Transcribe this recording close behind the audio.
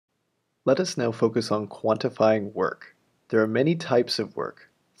Let us now focus on quantifying work. There are many types of work.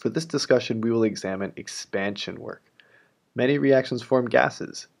 For this discussion, we will examine expansion work. Many reactions form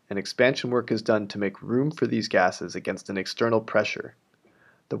gases, and expansion work is done to make room for these gases against an external pressure.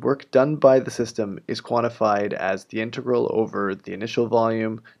 The work done by the system is quantified as the integral over the initial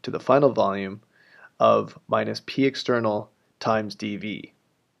volume to the final volume of minus P external times dV.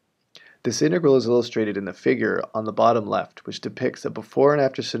 This integral is illustrated in the figure on the bottom left, which depicts a before and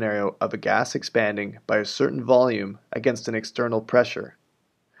after scenario of a gas expanding by a certain volume against an external pressure.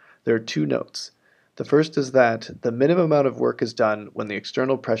 There are two notes. The first is that the minimum amount of work is done when the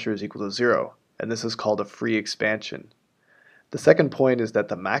external pressure is equal to zero, and this is called a free expansion. The second point is that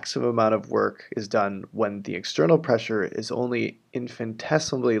the maximum amount of work is done when the external pressure is only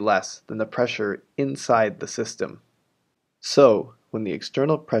infinitesimally less than the pressure inside the system. So, when the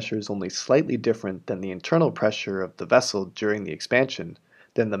external pressure is only slightly different than the internal pressure of the vessel during the expansion,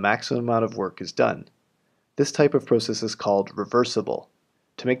 then the maximum amount of work is done. This type of process is called reversible.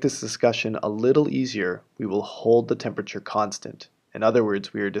 To make this discussion a little easier, we will hold the temperature constant. In other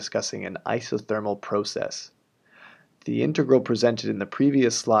words, we are discussing an isothermal process. The integral presented in the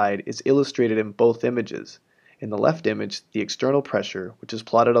previous slide is illustrated in both images. In the left image, the external pressure, which is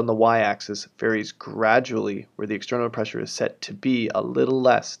plotted on the y-axis, varies gradually where the external pressure is set to be a little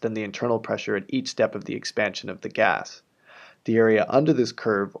less than the internal pressure at each step of the expansion of the gas. The area under this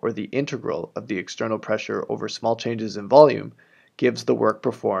curve, or the integral of the external pressure over small changes in volume, gives the work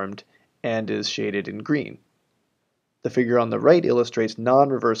performed and is shaded in green. The figure on the right illustrates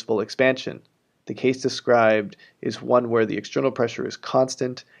non-reversible expansion. The case described is one where the external pressure is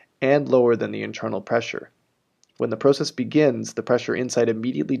constant and lower than the internal pressure. When the process begins, the pressure inside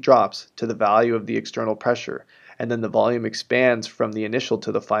immediately drops to the value of the external pressure, and then the volume expands from the initial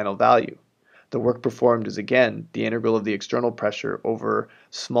to the final value. The work performed is again the integral of the external pressure over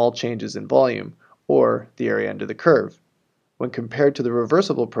small changes in volume, or the area under the curve. When compared to the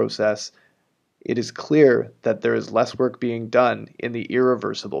reversible process, it is clear that there is less work being done in the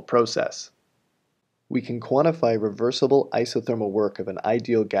irreversible process. We can quantify reversible isothermal work of an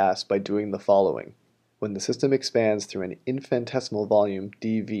ideal gas by doing the following. When the system expands through an infinitesimal volume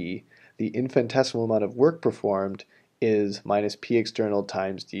dV, the infinitesimal amount of work performed is minus P external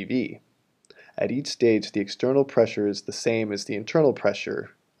times dV. At each stage, the external pressure is the same as the internal pressure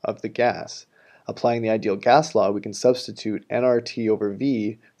of the gas. Applying the ideal gas law, we can substitute nRT over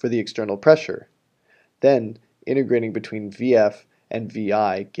V for the external pressure. Then, integrating between Vf and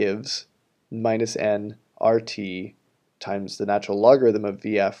Vi gives minus nRT times the natural logarithm of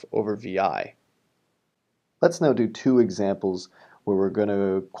Vf over Vi. Let's now do two examples where we're going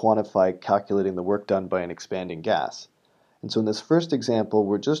to quantify calculating the work done by an expanding gas. And so in this first example,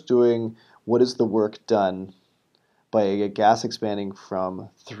 we're just doing what is the work done by a gas expanding from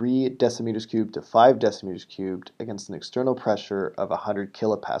 3 decimeters cubed to 5 decimeters cubed against an external pressure of 100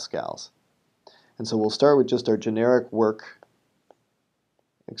 kilopascals. And so we'll start with just our generic work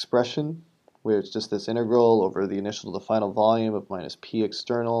expression, where it's just this integral over the initial to the final volume of minus P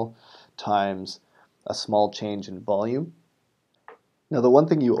external times a small change in volume. Now, the one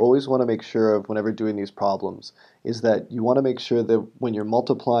thing you always want to make sure of whenever doing these problems is that you want to make sure that when you're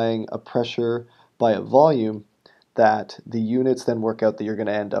multiplying a pressure by a volume, that the units then work out that you're going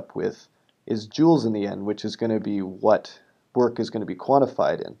to end up with is joules in the end, which is going to be what work is going to be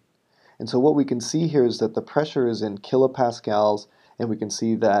quantified in. And so what we can see here is that the pressure is in kilopascals, and we can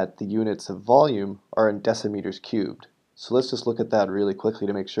see that the units of volume are in decimeters cubed. So let's just look at that really quickly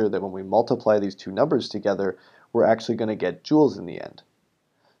to make sure that when we multiply these two numbers together, we're actually going to get joules in the end.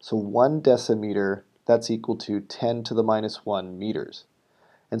 So 1 decimeter, that's equal to 10 to the minus 1 meters.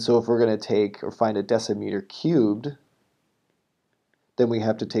 And so if we're going to take or find a decimeter cubed, then we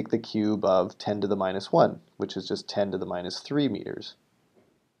have to take the cube of 10 to the minus 1, which is just 10 to the minus 3 meters.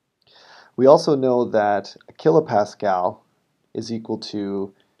 We also know that a kilopascal is equal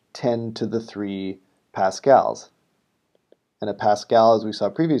to 10 to the 3 pascals. And a pascal, as we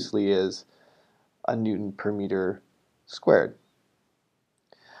saw previously, is a Newton per meter squared.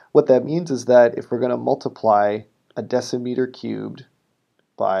 What that means is that if we're going to multiply a decimeter cubed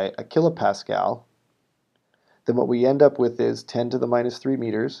by a kilopascal, then what we end up with is 10 to the minus 3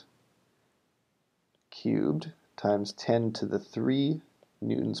 meters cubed times 10 to the 3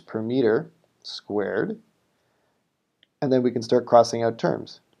 newtons per meter squared. And then we can start crossing out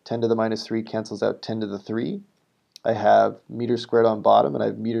terms. 10 to the minus 3 cancels out 10 to the 3. I have meters squared on bottom, and I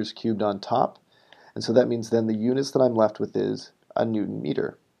have meters cubed on top. And so that means then the units that I'm left with is a Newton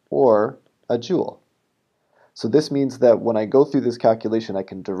meter, or a joule. So this means that when I go through this calculation, I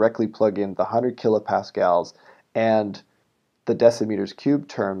can directly plug in the 100 kilopascals and the decimeters cubed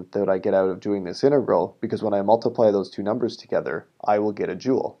term that I get out of doing this integral, because when I multiply those two numbers together, I will get a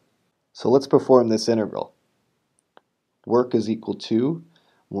joule. So let's perform this integral. Work is equal to,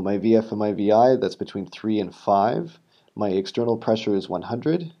 well, my VF and my VI, that's between 3 and 5. My external pressure is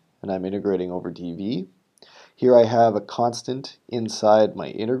 100, and I'm integrating over dV. Here I have a constant inside my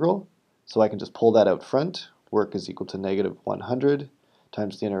integral, so I can just pull that out front. Work is equal to negative 100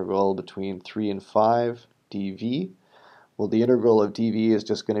 times the integral between 3 and 5 dV. Well, the integral of dV is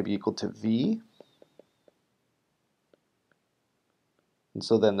just going to be equal to V. And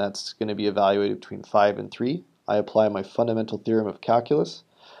so then that's going to be evaluated between 5 and 3. I apply my fundamental theorem of calculus.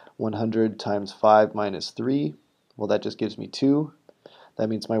 100 times 5 minus 3, well, that just gives me 2. That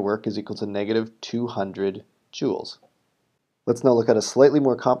means my work is equal to negative 200 joules. Let's now look at a slightly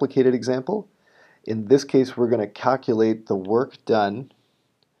more complicated example. In this case, we're going to calculate the work done,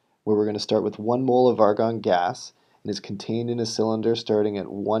 where we're going to start with 1 mole of argon gas, and is contained in a cylinder starting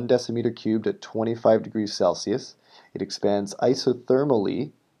at 1 decimeter cubed at 25 degrees Celsius. It expands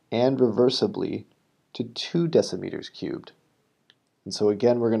isothermally and reversibly to 2 decimeters cubed. And so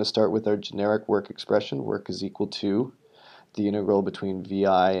again, we're going to start with our generic work expression. Work is equal to the integral between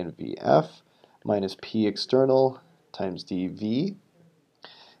VI and VF minus P external times dV.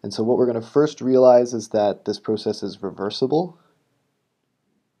 And so what we're going to first realize is that this process is reversible.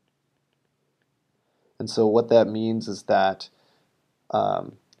 And so what that means is that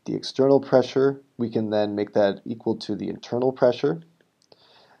the external pressure, we can then make that equal to the internal pressure.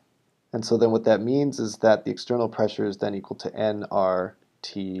 And so then what that means is that the external pressure is then equal to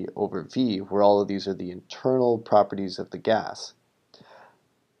nRT over V, where all of these are the internal properties of the gas.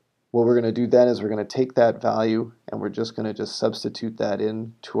 What we're going to do then is we're going to take that value and we're just going to substitute that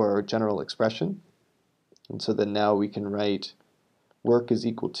into our general expression. And so then now we can write work is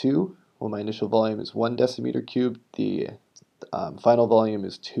equal to, well, my initial volume is 1 decimeter cubed, the final volume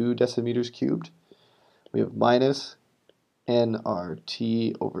is 2 decimeters cubed. We have minus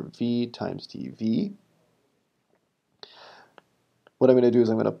nRT over V times dV. What I'm going to do is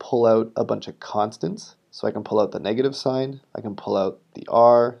I'm going to pull out a bunch of constants. So I can pull out the negative sign, I can pull out the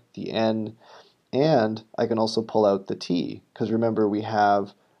R, the N, and I can also pull out the T, because remember we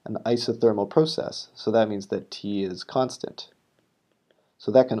have an isothermal process, so that means that T is constant.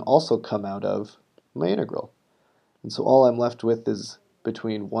 So that can also come out of my integral. And so all I'm left with is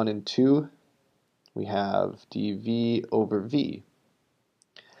between 1 and 2, we have dV over V.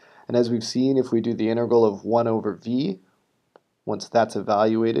 And as we've seen, if we do the integral of 1 over V, once that's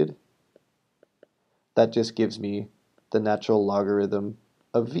evaluated, that just gives me the natural logarithm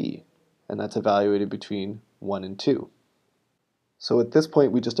of V, and that's evaluated between 1 and 2. So at this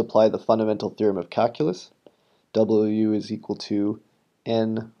point, we just apply the fundamental theorem of calculus. W is equal to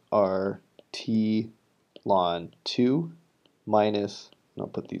nRT ln 2 minus, and I'll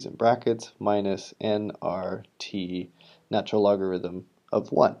put these in brackets, minus nRT natural logarithm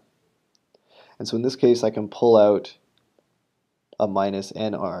of 1. And so in this case, I can pull out a minus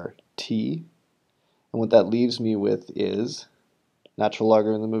nRT, and what that leaves me with is natural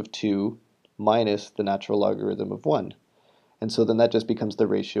logarithm of 2 minus the natural logarithm of 1. And so then that just becomes the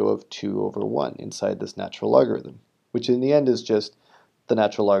ratio of 2 over 1 inside this natural logarithm, which in the end is just the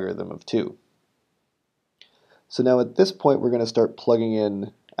natural logarithm of 2. So now at this point, we're going to start plugging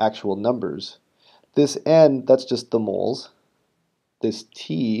in actual numbers. This N, that's just the moles. This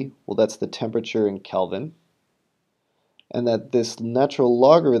T, well, that's the temperature in Kelvin. And that this natural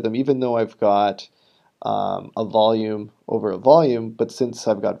logarithm, even though I've got a volume over a volume, but since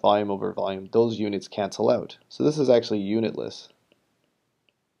I've got volume over volume, those units cancel out. So this is actually unitless.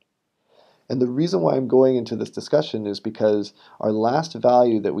 And the reason why I'm going into this discussion is because our last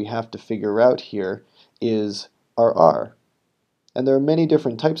value that we have to figure out here is our R. And there are many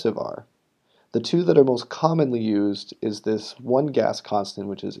different types of R. The two that are most commonly used is this one gas constant,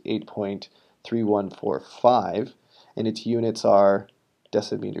 which is 8.3145, and its units are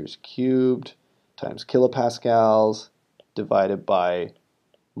decimeters cubed times kilopascals divided by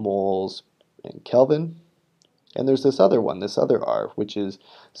moles in Kelvin. And there's this other one, this other R, which is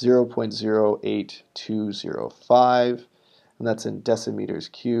 0.08205, and that's in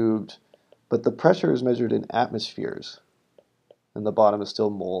decimeters cubed. But the pressure is measured in atmospheres, and the bottom is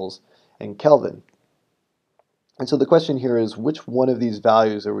still moles in Kelvin. And so the question here is, which one of these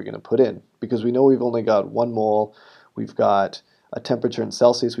values are we going to put in? Because we know we've only got 1 mole, we've got a temperature in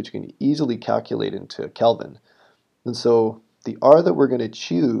Celsius, which you can easily calculate into Kelvin. And so the R that we're going to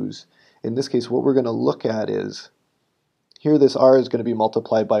choose, in this case, what we're going to look at is, here this R is going to be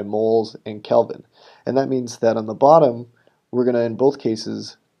multiplied by moles and Kelvin. And that means that on the bottom, we're going to, in both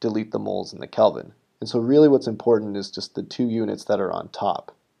cases, delete the moles and the Kelvin. And so really what's important is just the 2 units that are on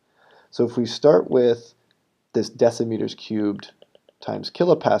top. So if we start with this decimeters cubed times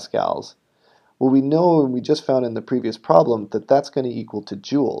kilopascals, well, we know, and we just found in the previous problem, that that's going to equal to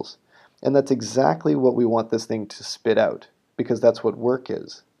joules. And that's exactly what we want this thing to spit out, because that's what work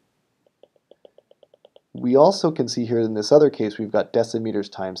is. We also can see here in this other case we've got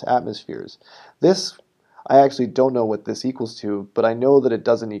decimeters times atmospheres. This, I actually don't know what this equals to, but I know that it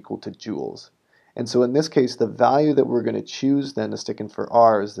doesn't equal to joules. And so in this case, the value that we're going to choose then to stick in for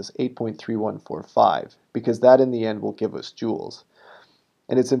R is this 8.3145, because that in the end will give us joules.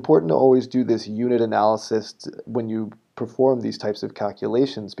 And it's important to always do this unit analysis when you perform these types of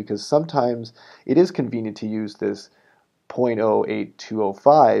calculations, because sometimes it is convenient to use this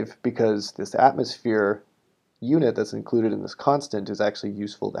 0.08205 because this atmosphere unit that's included in this constant is actually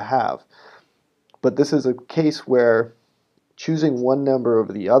useful to have. But this is a case where choosing one number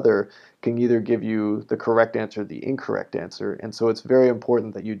over the other can either give you the correct answer or the incorrect answer, and so it's very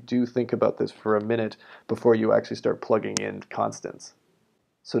important that you do think about this for a minute before you actually start plugging in constants.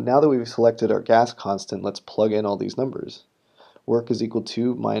 So now that we've selected our gas constant, let's plug in all these numbers. Work is equal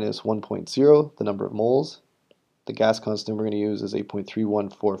to minus 1.0, the number of moles. The gas constant we're going to use is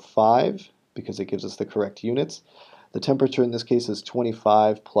 8.3145 because it gives us the correct units. The temperature in this case is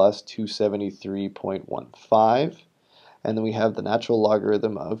 25 plus 273.15. And then we have the natural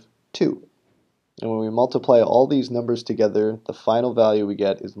logarithm of 2. And when we multiply all these numbers together, the final value we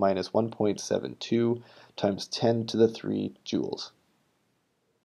get is minus 1.72 times 10 to the 3 joules.